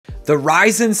The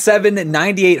Ryzen 7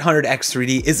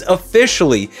 9800X3D is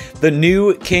officially the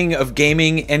new king of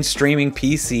gaming and streaming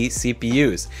PC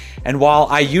CPUs. And while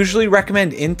I usually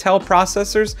recommend Intel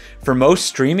processors for most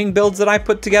streaming builds that I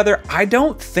put together, I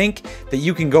don't think that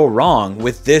you can go wrong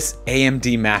with this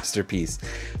AMD masterpiece.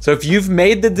 So if you've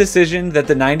made the decision that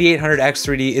the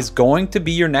 9800X3D is going to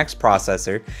be your next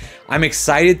processor, I'm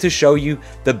excited to show you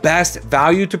the best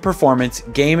value to performance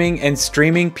gaming and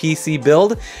streaming PC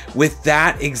build with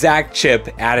that exact chip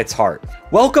at its heart.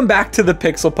 Welcome back to the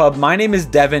Pixel Pub. My name is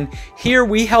Devon. Here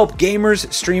we help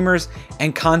gamers, streamers,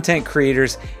 and content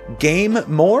creators game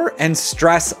more and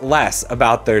stress less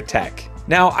about their tech.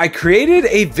 Now, I created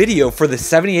a video for the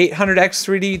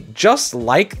 7800X3D just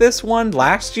like this one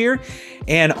last year,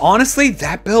 and honestly,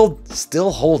 that build still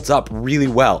holds up really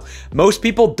well. Most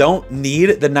people don't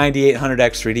need the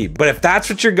 9800X3D, but if that's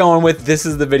what you're going with, this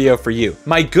is the video for you.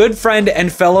 My good friend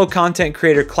and fellow content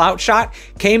creator Cloutshot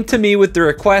came to me with the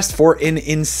request for an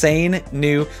insane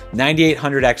new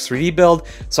 9800X3D build,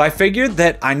 so I figured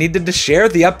that I needed to share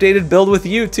the updated build with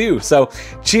you too. So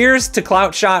cheers to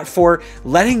Cloutshot for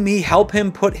letting me help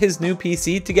him put his new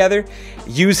PC together,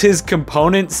 use his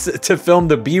components to film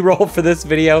the B-roll for this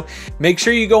video. Make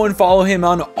sure you go and follow him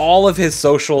on all of his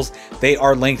socials. They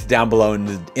are linked down below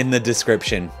in the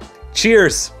description.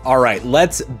 Cheers. All right,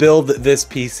 let's build this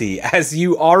PC. As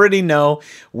you already know,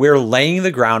 we're laying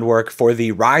the groundwork for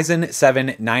the Ryzen 7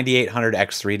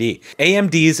 9800X3D,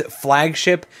 AMD's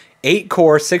flagship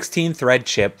 8-core 16-thread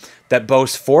chip that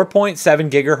boasts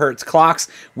 4.7 gigahertz clocks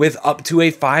with up to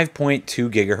a 5.2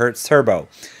 gigahertz turbo.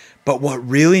 But what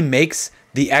really makes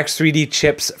the X3D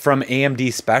chips from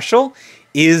AMD special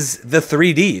is the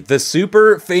 3D, the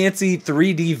super fancy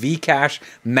 3D V-Cache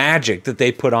magic that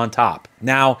they put on top.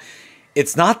 Now,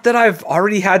 it's not that I've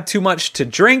already had too much to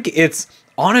drink, it's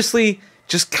honestly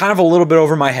just kind of a little bit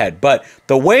over my head. But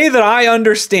the way that I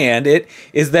understand it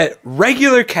is that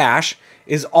regular cache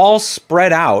is all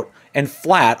spread out and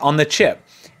flat on the chip.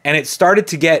 And it started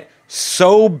to get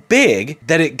so big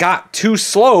that it got too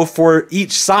slow for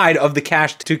each side of the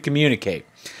cache to communicate.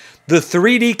 The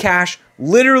 3D cache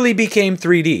literally became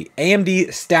 3D.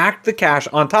 AMD stacked the cache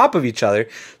on top of each other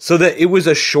so that it was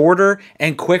a shorter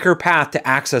and quicker path to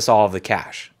access all of the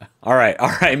cache. All right,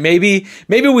 maybe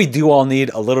we do all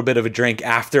need a little bit of a drink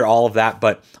after all of that,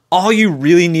 but all you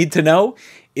really need to know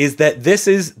is that this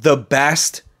is the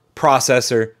best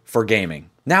processor for gaming.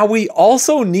 Now, we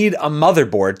also need a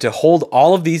motherboard to hold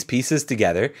all of these pieces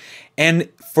together. And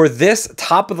for this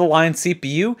top-of-the-line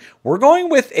CPU, we're going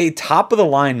with a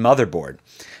top-of-the-line motherboard.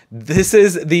 This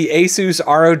is the Asus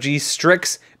ROG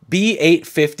Strix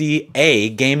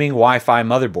B850A gaming Wi-Fi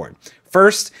motherboard.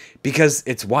 First, because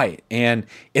it's white and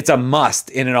it's a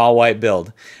must in an all-white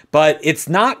build. But it's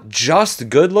not just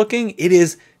good looking, it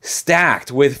is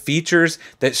stacked with features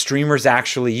that streamers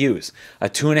actually use. A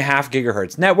 2.5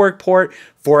 gigahertz network port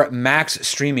for max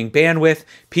streaming bandwidth,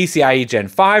 PCIe Gen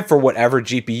 5 for whatever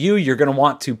GPU you're going to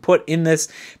want to put in this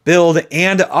build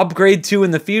and upgrade to in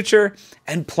the future,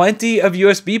 and plenty of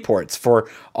USB ports for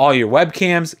all your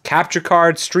webcams, capture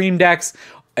cards, stream decks,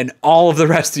 and all of the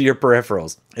rest of your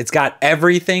peripherals. It's got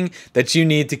everything that you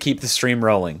need to keep the stream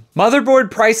rolling. Motherboard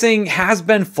pricing has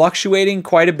been fluctuating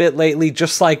quite a bit lately,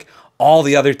 just like all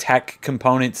the other tech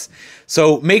components.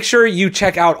 So make sure you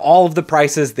check out all of the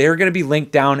prices. They're going to be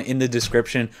linked down in the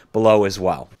description below as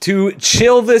well. To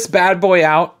chill this bad boy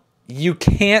out, you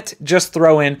can't just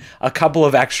throw in a couple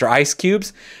of extra ice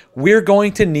cubes. We're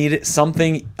going to need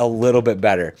something a little bit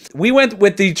better. We went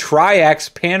with the Tri-X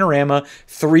Panorama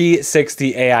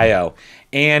 360 AIO.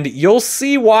 And you'll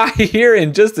see why here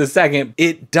in just a second.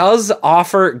 It does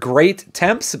offer great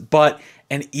temps, but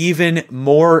an even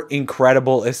more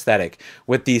incredible aesthetic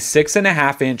with the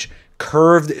 6.5-inch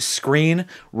curved screen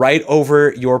right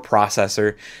over your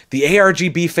processor. The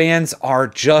ARGB fans are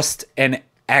just an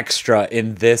extra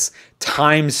in this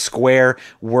Times Square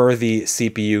worthy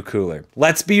CPU cooler.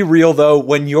 Let's be real though,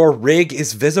 when your rig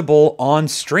is visible on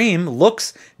stream,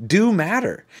 looks do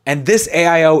matter. And this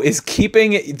AIO is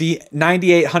keeping the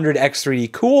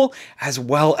 9800X3D cool as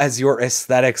well as your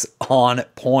aesthetics on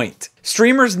point.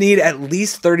 Streamers need at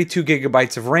least 32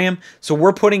 gigabytes of RAM, so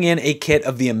we're putting in a kit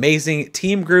of the amazing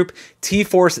Team Group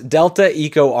T-Force Delta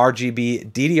Eco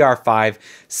RGB DDR5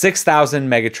 6000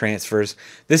 mega transfers.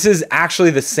 This is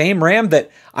actually the same RAM that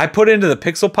I put into the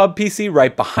PixelPub PC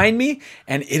right behind me,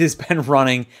 and it has been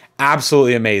running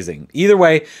absolutely amazing. Either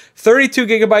way, 32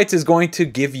 gigabytes is going to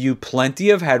give you plenty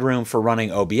of headroom for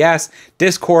running OBS,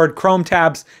 Discord, Chrome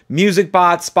tabs,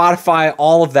 MusicBot, Spotify,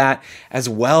 all of that, as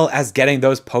well as getting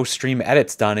those post-stream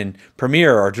edits done in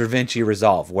Premiere or DaVinci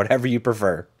Resolve, whatever you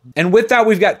prefer. And with that,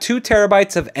 we've got 2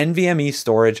 terabytes of NVMe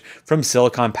storage from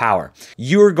Silicon Power.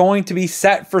 You are going to be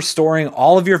set for storing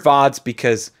all of your VODs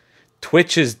because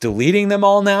Twitch is deleting them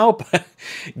all now, but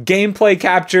gameplay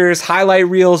captures, highlight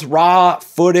reels, raw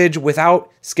footage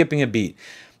without skipping a beat.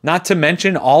 Not to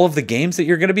mention all of the games that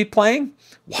you're going to be playing.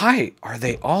 Why are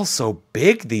they all so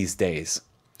big these days?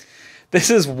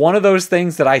 This is one of those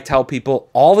things that I tell people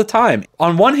all the time.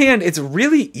 On one hand, it's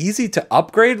really easy to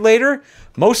upgrade later.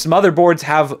 Most motherboards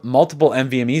have multiple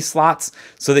NVMe slots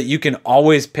so that you can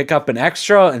always pick up an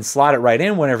extra and slot it right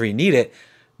in whenever you need it.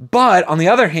 But on the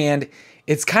other hand,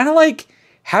 it's kind of like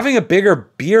having a bigger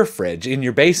beer fridge in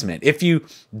your basement. If you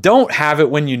don't have it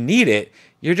when you need it,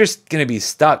 you're just going to be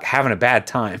stuck having a bad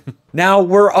time. Now,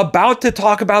 we're about to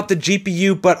talk about the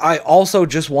GPU, but I also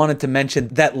just wanted to mention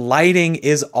that lighting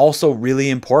is also really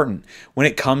important when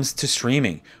it comes to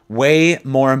streaming. Way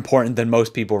more important than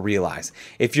most people realize.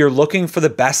 If you're looking for the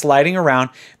best lighting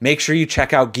around, make sure you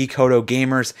check out Geekoto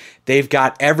Gamers. They've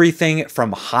got everything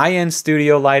from high-end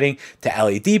studio lighting to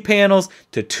LED panels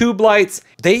to tube lights.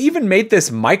 They even made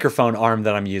this microphone arm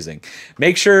that I'm using.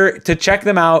 Make sure to check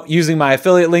them out using my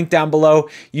affiliate link down below.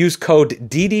 Use code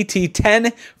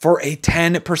DDT10 for a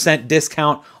 10%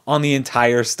 discount on the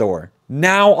entire store.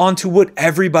 Now on to what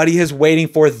everybody is waiting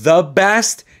for, the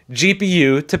best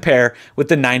GPU to pair with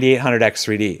the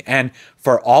 9800X3D. And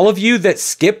for all of you that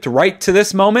skipped right to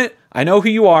this moment, I know who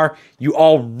you are. You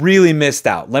all really missed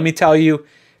out. Let me tell you,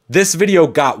 this video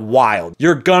got wild.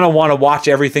 You're gonna wanna watch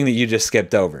everything that you just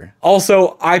skipped over.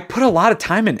 Also, I put a lot of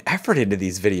time and effort into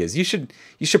these videos.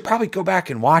 You should probably go back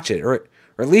and watch it, or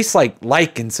at least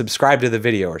like and subscribe to the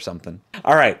video or something.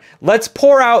 All right, let's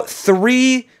pour out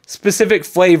 3 specific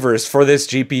flavors for this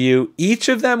GPU, each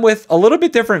of them with a little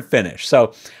bit different finish.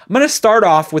 So I'm gonna start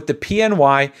off with the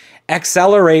PNY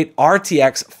Accelerate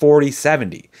RTX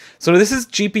 4070. So this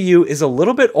GPU is a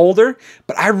little bit older,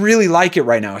 but I really like it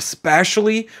right now,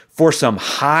 especially for some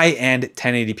high-end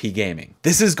 1080p gaming.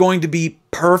 This is going to be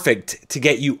perfect to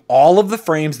get you all of the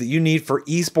frames that you need for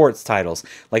esports titles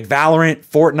like Valorant,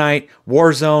 Fortnite,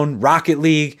 Warzone, Rocket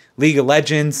League, League of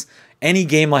Legends, any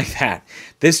game like that.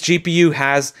 This GPU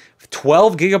has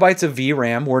 12 gigabytes of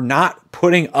VRAM. We're not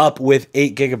putting up with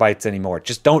 8 gigabytes anymore.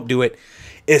 Just don't do it,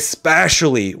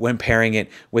 especially when pairing it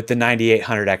with the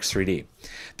 9800X3D.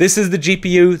 This is the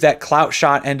GPU that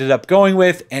Cloutshot ended up going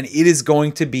with, and it is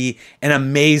going to be an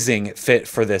amazing fit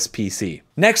for this PC.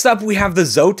 Next up, we have the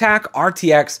Zotac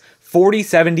RTX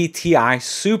 4070 Ti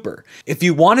Super. If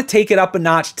you want to take it up a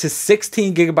notch to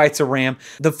 16 gigabytes of RAM,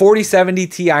 the 4070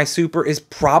 Ti Super is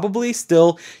probably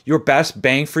still your best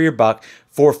bang for your buck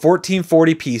for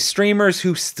 1440p streamers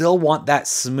who still want that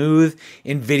smooth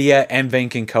NVIDIA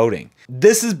NVENC encoding.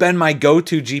 This has been my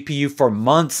go-to GPU for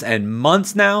months and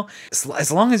months now,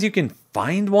 as long as you can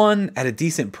find one at a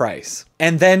decent price.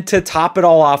 And then to top it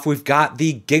all off, we've got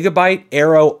the Gigabyte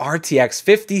Aero RTX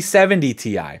 5070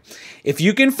 Ti. If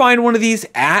you can find one of these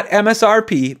at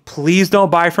MSRP, please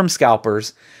don't buy from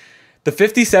scalpers. The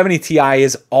 5070 Ti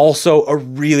is also a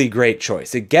really great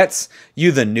choice. It gets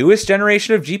you the newest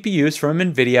generation of GPUs from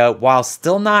NVIDIA while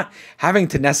still not having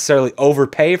to necessarily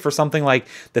overpay for something like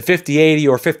the 5080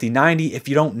 or 5090 if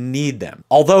you don't need them.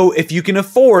 Although if you can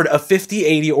afford a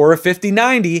 5080 or a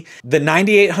 5090, the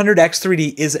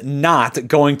 9800X3D is not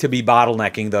going to be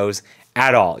bottlenecking those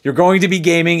at all. You're going to be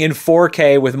gaming in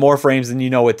 4K with more frames than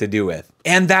you know what to do with.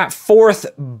 And that fourth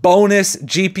bonus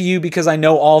GPU, because I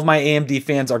know all of my AMD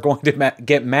fans are going to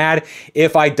get mad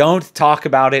if I don't talk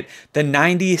about it, the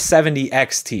 9070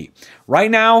 XT. Right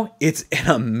now, it's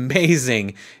an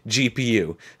amazing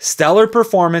GPU. Stellar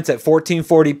performance at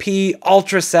 1440p,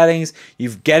 ultra settings,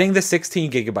 you're getting the 16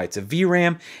 gigabytes of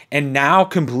VRAM, and now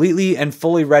completely and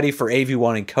fully ready for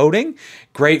AV1 encoding.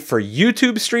 Great for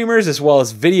YouTube streamers as well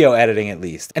as video editing at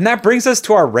least. And that brings us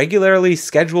to our regularly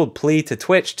scheduled plea to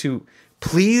Twitch to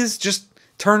please just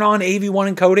turn on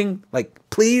AV1 encoding, like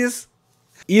please.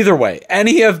 Either way,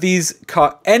 any of these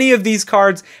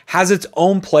cards has its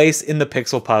own place in the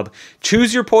PixelPub.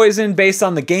 Choose your poison based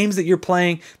on the games that you're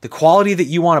playing, the quality that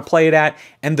you want to play it at,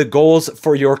 and the goals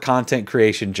for your content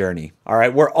creation journey. All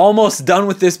right, we're almost done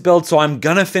with this build, so I'm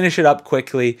gonna finish it up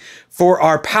quickly. For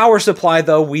our power supply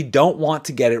though, we don't want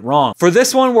to get it wrong. For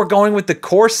this one, we're going with the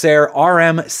Corsair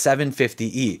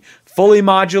RM750E. Fully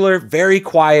modular, very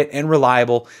quiet and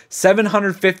reliable.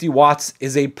 750 watts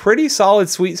is a pretty solid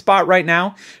sweet spot right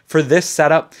now for this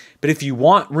setup. But if you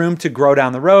want room to grow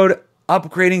down the road,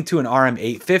 upgrading to an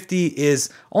RM850 is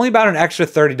only about an extra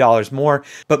 $30 more,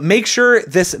 but make sure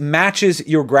this matches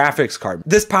your graphics card.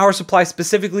 This power supply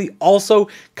specifically also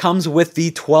comes with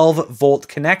the 12-volt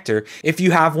connector if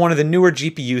you have one of the newer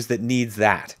GPUs that needs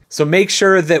that. So make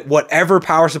sure that whatever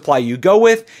power supply you go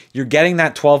with, you're getting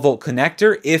that 12-volt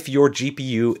connector if your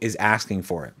GPU is asking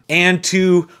for it. And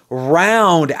to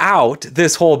round out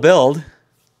this whole build,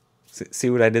 see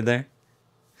what I did there?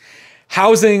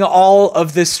 Housing all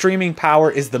of this streaming power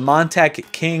is the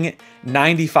Montech King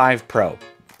 95 Pro.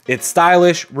 It's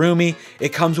stylish, roomy. It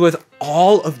comes with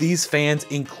all of these fans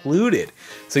included.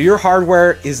 So your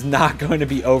hardware is not going to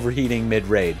be overheating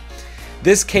mid-raid.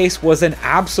 This case was an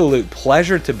absolute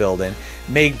pleasure to build in,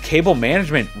 made cable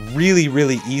management really,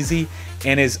 really easy,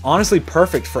 and is honestly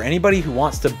perfect for anybody who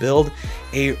wants to build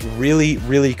a really,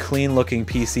 really clean looking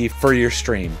PC for your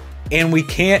stream. And we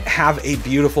can't have a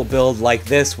beautiful build like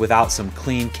this without some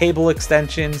clean cable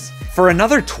extensions. For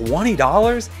another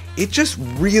 $20, it just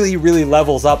really, really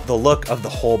levels up the look of the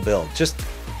whole build. Just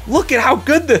look at how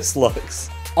good this looks.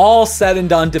 All said and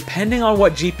done, depending on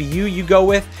what GPU you go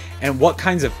with and what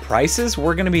kinds of prices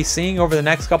we're gonna be seeing over the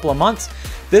next couple of months,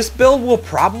 this build will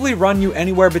probably run you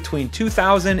anywhere between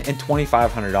 $2,000 and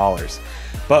 $2,500.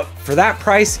 But for that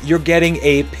price, you're getting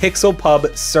a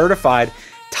PixelPub certified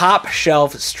top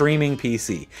shelf streaming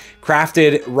PC,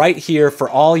 crafted right here for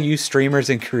all you streamers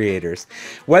and creators.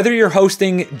 Whether you're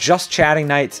hosting just chatting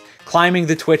nights, climbing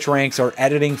the Twitch ranks, or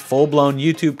editing full-blown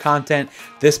YouTube content,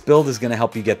 this build is gonna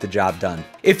help you get the job done.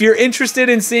 If you're interested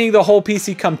in seeing the whole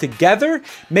PC come together,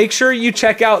 make sure you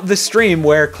check out the stream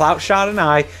where Cloutshot and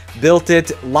I built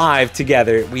it live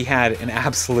together. We had an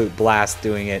absolute blast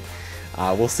doing it.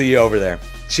 We'll see you over there.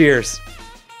 Cheers.